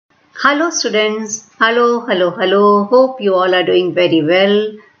Hello students, hello. Hope you all are doing very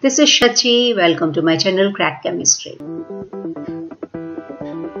well. This is Shachi. Welcome to my channel Crack Chemistry.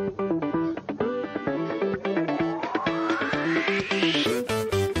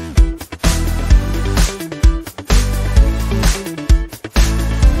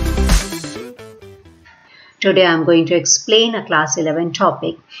 Today I am going to explain a class 11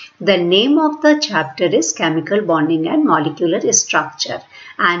 topic. The name of the chapter is Chemical Bonding and Molecular Structure,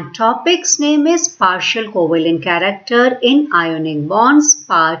 and topic's name is Partial Covalent Character in Ionic Bonds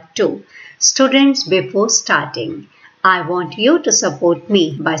Part 2. Students, before starting, I want you to support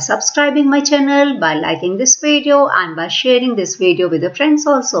me by subscribing my channel, by liking this video and by sharing this video with your friends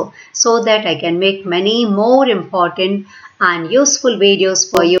also, so that I can make many more important and useful videos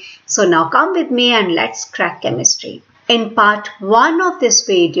for you. So now come with me and let's crack chemistry. In part 1 of this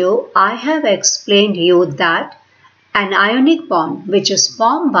video, I have explained you that an ionic bond which is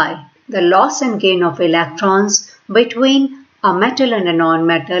formed by the loss and gain of electrons between a metal and a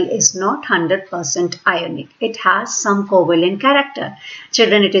non-metal is not 100% ionic. It has some covalent character.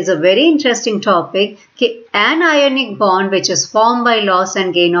 Children, it is a very interesting topic. An ionic bond which is formed by loss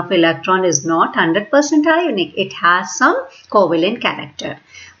and gain of electron is not 100% ionic. It has some covalent character.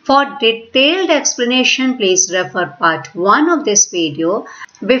 For detailed explanation, please refer part 1 of this video.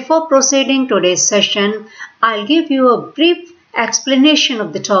 Before proceeding today's session, I'll give you a brief explanation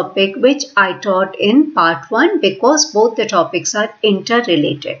of the topic which I taught in part 1 because both the topics are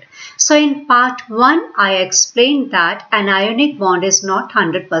interrelated. So in part 1, I explained that an ionic bond is not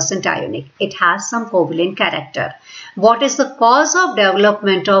 100% ionic. It has some covalent character. What is the cause of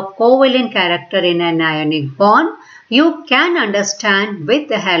development of covalent character in an ionic bond? You can understand with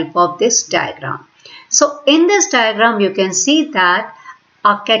the help of this diagram. So in this diagram, you can see that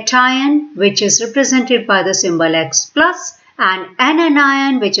a cation which is represented by the symbol X plus and an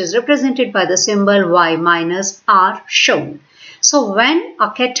anion which is represented by the symbol Y minus are shown. So when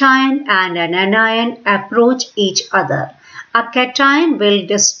a cation and an anion approach each other, a cation will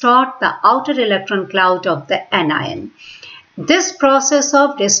distort the outer electron cloud of the anion. This process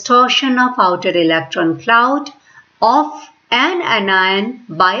of distortion of outer electron cloud of an anion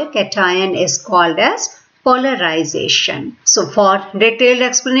by a cation is called as polarization. So for detailed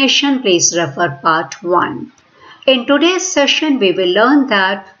explanation, please refer part 1. In today's session, we will learn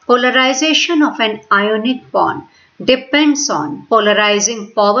that polarization of an ionic bond depends on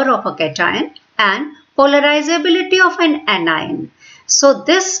polarizing power of a cation and polarizability of an anion. So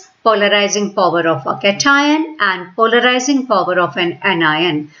this polarizing power of a cation and polarizing power of an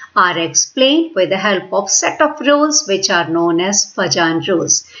anion are explained with the help of set of rules which are known as Fajan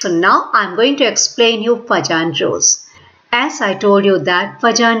rules. So now I am going to explain you Fajan rules. As I told you that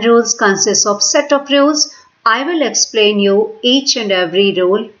Fajan rules consist of set of rules, I will explain you each and every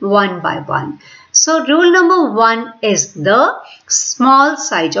rule one by one. So rule number 1 is the small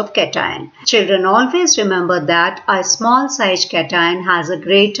size of cation. Children, always remember that a small size cation has a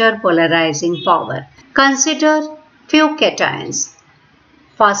greater polarizing power. Consider few cations.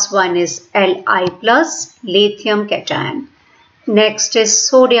 First one is Li plus, lithium cation. Next is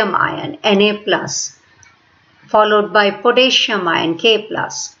sodium ion, Na plus, followed by potassium ion, K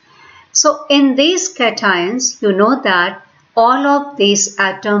plus. So in these cations, you know that all of these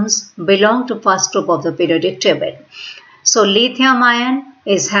atoms belong to first group of the periodic table. So lithium ion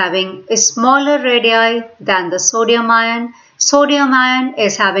is having a smaller radii than the sodium ion. Sodium ion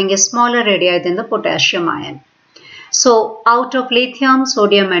is having a smaller radii than the potassium ion. So out of lithium,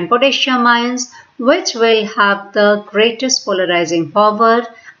 sodium and potassium ions, which will have the greatest polarizing power?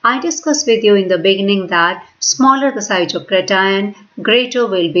 I discussed with you in the beginning that smaller the size of cation, greater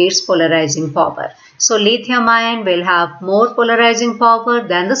will be its polarizing power. So lithium ion will have more polarizing power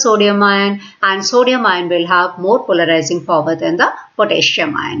than the sodium ion, and sodium ion will have more polarizing power than the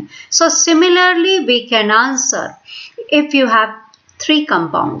potassium ion. So similarly, we can answer if you have 3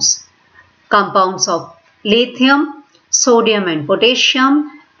 compounds of lithium, sodium and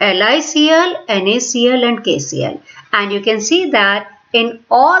potassium, LiCl, NaCl and KCl. And you can see that in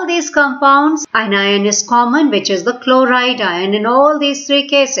all these compounds, an ion is common, which is the chloride ion in all these 3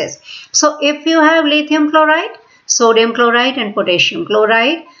 cases. So if you have lithium chloride, sodium chloride and potassium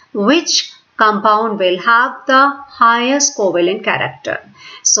chloride, which compound will have the highest covalent character?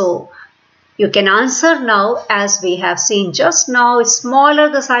 So you can answer now, as we have seen just now, smaller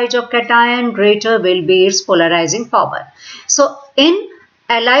the size of cation, greater will be its polarizing power. So in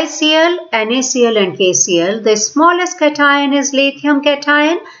LiCl, NaCl and KCl, the smallest cation is lithium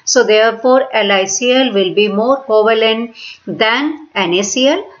cation. So therefore LiCl will be more covalent than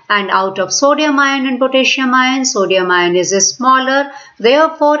NaCl and out of sodium ion and potassium ion, sodium ion is smaller.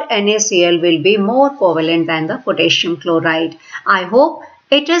 Therefore, NaCl will be more covalent than the potassium chloride. I hope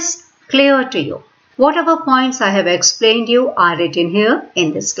it is clear to you. Whatever points I have explained you are written here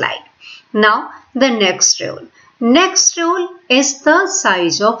in this slide. Now, the next rule. Next rule is the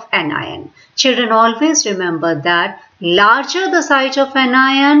size of anion. Children, always remember that larger the size of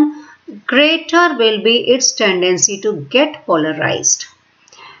anion, greater will be its tendency to get polarized.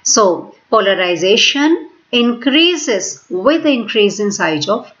 So, polarization increases with the increase in size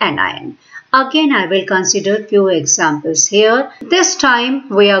of anion. Again, I will consider few examples here. This time,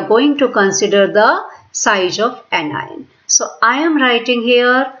 we are going to consider the size of anion. So, I am writing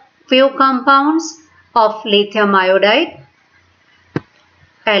here few compounds of lithium iodide,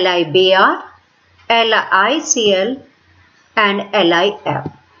 LiBr, LiCl and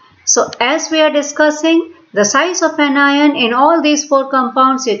LiF. So, as we are discussing the size of anion in all these four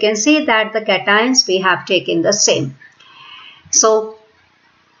compounds, you can see that the cations we have taken the same. So,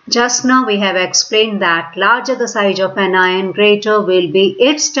 just now we have explained that larger the size of anion, greater will be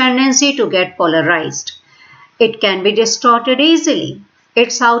its tendency to get polarized. It can be distorted easily.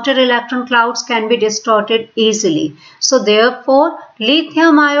 Its outer electron clouds can be distorted easily. So therefore,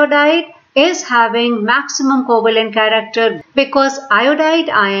 lithium iodide is having maximum covalent character because iodide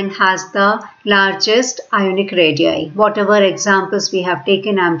ion has the largest ionic radii. Whatever examples we have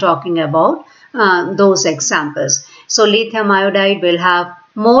taken, I am talking about those examples. So lithium iodide will have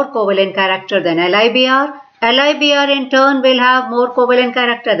more covalent character than LiBr. LiBr in turn will have more covalent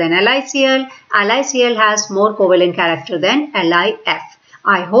character than LiCl. LiCl has more covalent character than LiF.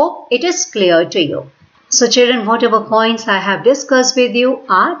 I hope it is clear to you. So children, whatever points I have discussed with you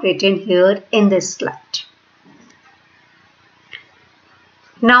are written here in this slide.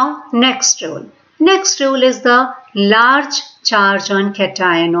 Now next rule. Next rule is the large charge on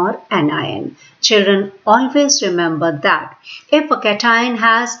cation or anion. Children, always remember that if a cation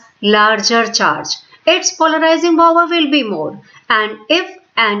has larger charge, its polarizing power will be more, and if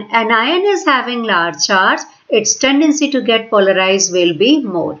an anion is having large charge, its tendency to get polarized will be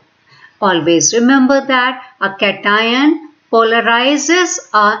more. Always remember that a cation polarizes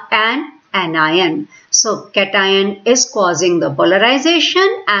an anion. So, cation is causing the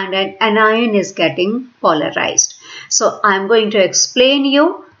polarization and an anion is getting polarized. So, I am going to explain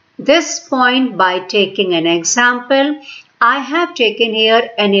you this point by taking an example. I have taken here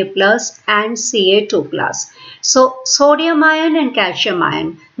Na plus and Ca2 plus. So, sodium ion and calcium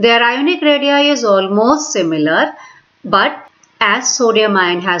ion, their ionic radii is almost similar, but as sodium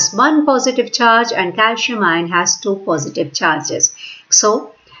ion has one positive charge and calcium ion has two positive charges.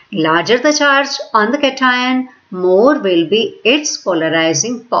 So, larger the charge on the cation, more will be its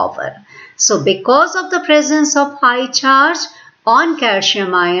polarizing power. So, because of the presence of high charge on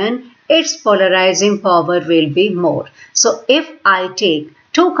calcium ion, its polarizing power will be more. So, if I take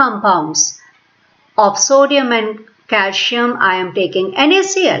two compounds of sodium and calcium, I am taking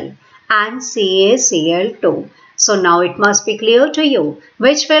NaCl and CaCl2. So, now it must be clear to you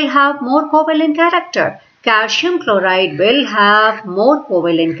which will have more covalent character. Calcium chloride will have more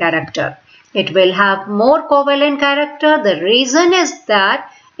covalent character. It will have more covalent character. The reason is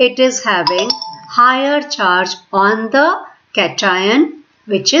that it is having higher charge on the cation,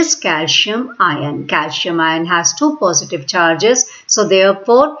 which is calcium ion. Calcium ion has two positive charges. So,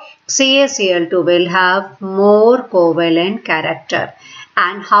 therefore, CaCl2 will have more covalent character.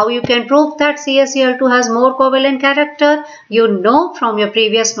 And how you can prove that CaCl2 has more covalent character? You know from your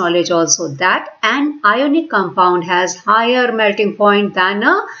previous knowledge also that an ionic compound has higher melting point than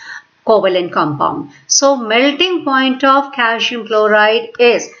a covalent compound. So, melting point of calcium chloride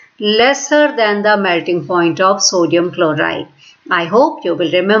is lesser than the melting point of sodium chloride. I hope you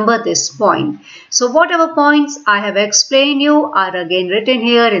will remember this point. So, whatever points I have explained you are again written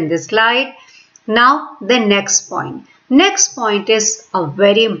here in this slide. Now, the next point. Next point is a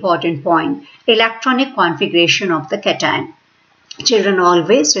very important point, electronic configuration of the cation. Children,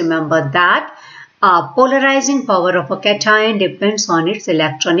 always remember that polarizing power of a cation depends on its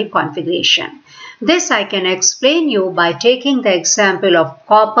electronic configuration. This I can explain you by taking the example of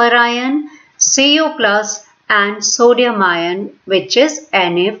copper ion, Cu plus and sodium ion, which is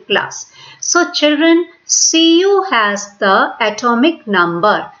Na plus. So children, Cu has the atomic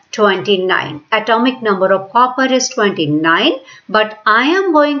number 29. Atomic number of copper is 29, but I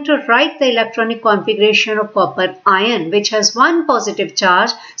am going to write the electronic configuration of copper ion, which has one positive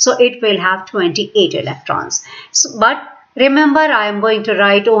charge, so it will have 28 electrons. So, but remember, I am going to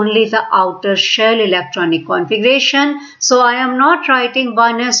write only the outer shell electronic configuration. So, I am not writing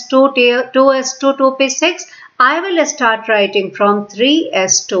 1s2, 2s2, 2p6. I will start writing from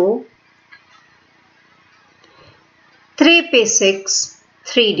 3s2, 3p6,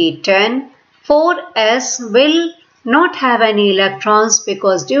 3d10. 4s will not have any electrons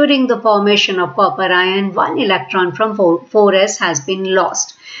because during the formation of copper ion, one electron from 4s has been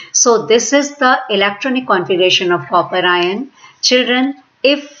lost. So this is the electronic configuration of copper ion. Children,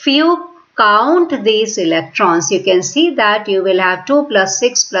 if you count these electrons, you can see that you will have 2 plus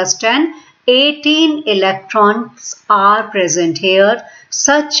 6 plus 10, 18 electrons are present here.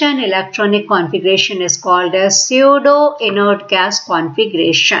 Such an electronic configuration is called as pseudo-inert gas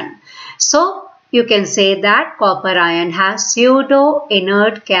configuration. So, you can say that copper ion has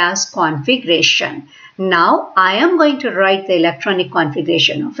pseudo-inert gas configuration. Now, I am going to write the electronic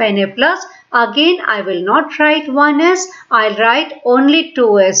configuration of Na+. Again, I will not write 1s. I'll write only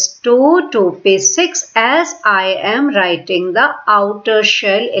 2s2, 2p6 as I am writing the outer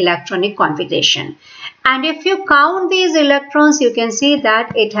shell electronic configuration. And if you count these electrons, you can see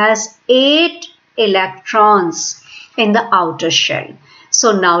that it has 8 electrons in the outer shell.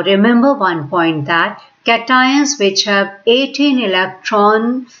 So now remember one point, that cations which have 18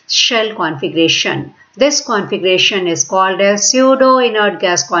 electron shell configuration, this configuration is called as pseudo-inert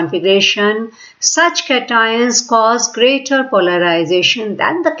gas configuration. Such cations cause greater polarization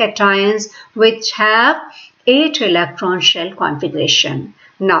than the cations which have 8 electron shell configuration.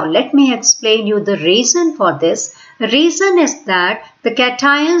 Now let me explain you the reason for this. The reason is that the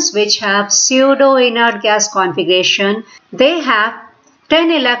cations which have pseudo-inert gas configuration, they have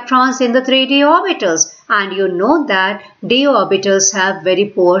 10 electrons in the 3d orbitals, and you know that d orbitals have very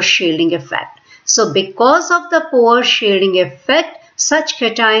poor shielding effect. So because of the poor shielding effect, such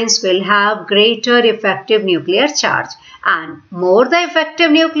cations will have greater effective nuclear charge, and more the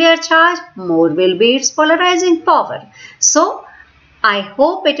effective nuclear charge, more will be its polarizing power. So I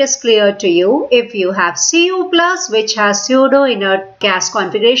hope it is clear to you. If you have Cu plus which has pseudo-inert gas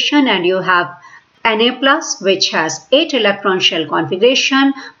configuration and you have Na plus which has 8 electron shell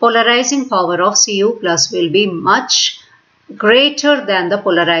configuration, polarizing power of Cu plus will be much greater than the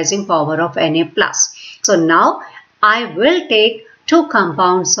polarizing power of Na plus. So now I will take two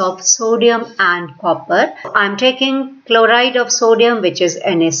compounds of sodium and copper. I am taking chloride of sodium which is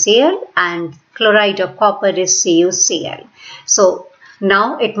NaCl and chloride of copper is CuCl. So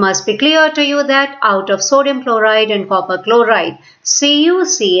now it must be clear to you that out of sodium chloride and copper chloride,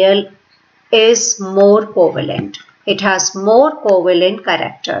 CuCl is more covalent. It has more covalent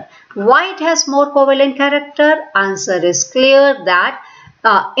character. Why it has more covalent character? Answer is clear that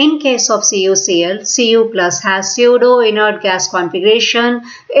in case of CuCl, Cu plus has pseudo-inert gas configuration,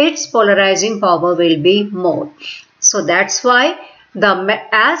 its polarizing power will be more. So that's why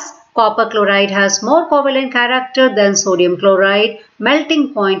as copper chloride has more covalent character than sodium chloride,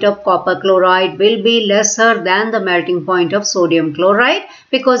 melting point of copper chloride will be lesser than the melting point of sodium chloride,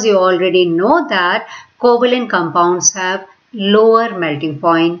 because you already know that covalent compounds have lower melting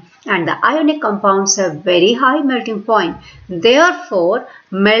point and the ionic compounds have very high melting point. Therefore,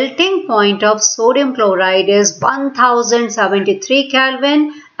 melting point of sodium chloride is 1073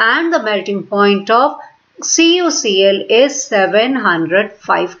 Kelvin and the melting point of CuCl is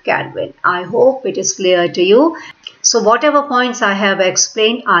 705 Kelvin. I hope it is clear to you. So whatever points I have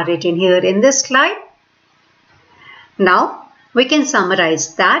explained are written here in this slide. Now we can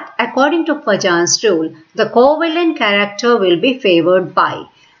summarize that according to Fajan's rule, the covalent character will be favored by.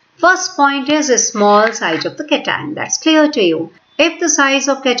 First point is a small size of the cation. That's clear to you. If the size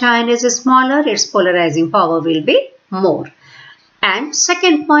of cation is smaller, its polarizing power will be more. And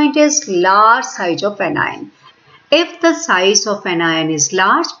second point is large size of anion. If the size of anion is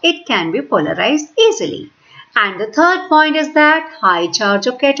large, it can be polarized easily. And the third point is that high charge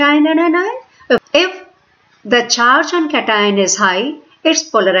of cation and anion. If the charge on cation is high, its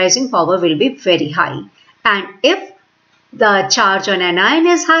polarizing power will be very high. And if the charge on anion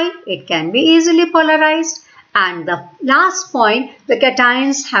is high, it can be easily polarized. And the last point, the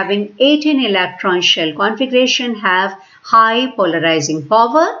cations having 18 electron shell configuration have high polarizing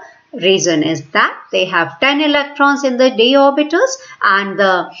power. Reason is that they have 10 electrons in the d orbitals and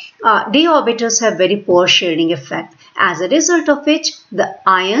the d orbitals have very poor shielding effect. As a result of which, the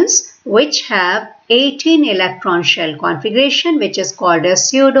ions which have 18 electron shell configuration, which is called as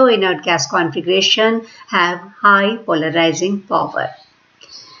pseudo-inert gas configuration, have high polarizing power.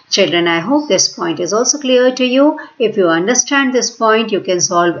 Children, I hope this point is also clear to you. If you understand this point, you can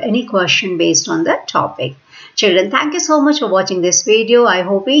solve any question based on that topic. Children, thank you so much for watching this video. I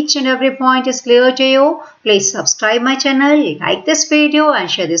hope each and every point is clear to you. Please subscribe my channel, like this video and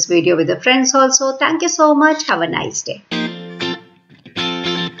share this video with your friends also. Thank you so much. Have a nice day.